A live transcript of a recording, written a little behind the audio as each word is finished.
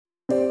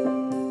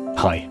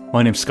Hi,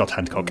 my name's Scott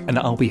Hancock, and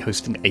I'll be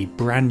hosting a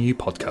brand new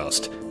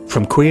podcast,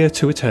 From Queer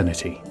to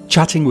Eternity,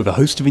 chatting with a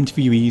host of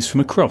interviewees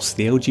from across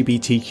the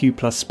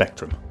LGBTQ+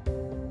 spectrum.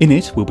 In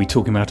it, we'll be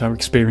talking about our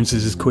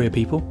experiences as queer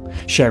people,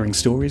 sharing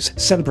stories,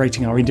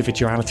 celebrating our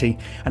individuality,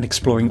 and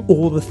exploring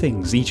all the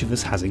things each of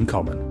us has in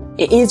common.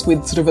 It is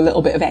with sort of a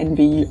little bit of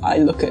envy I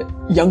look at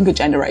younger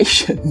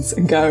generations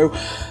and go,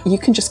 you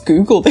can just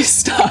Google this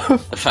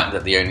stuff. The fact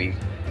that the only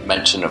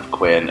mention of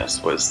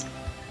queerness was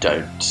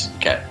don't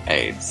get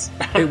AIDS.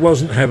 It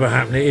wasn't ever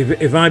happening.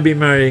 If I'd been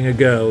marrying a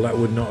girl, that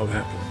would not have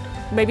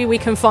happened. Maybe we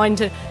can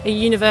find a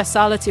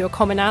universality or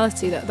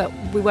commonality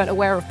that we weren't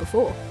aware of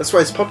before. That's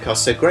why this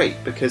podcast's so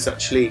great, because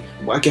actually,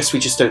 I guess we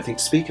just don't think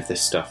to speak of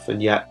this stuff,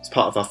 and yet it's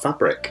part of our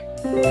fabric.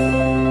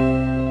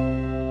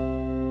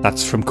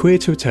 That's From Queer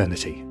to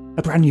Eternity,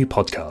 a brand new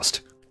podcast,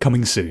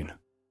 coming soon.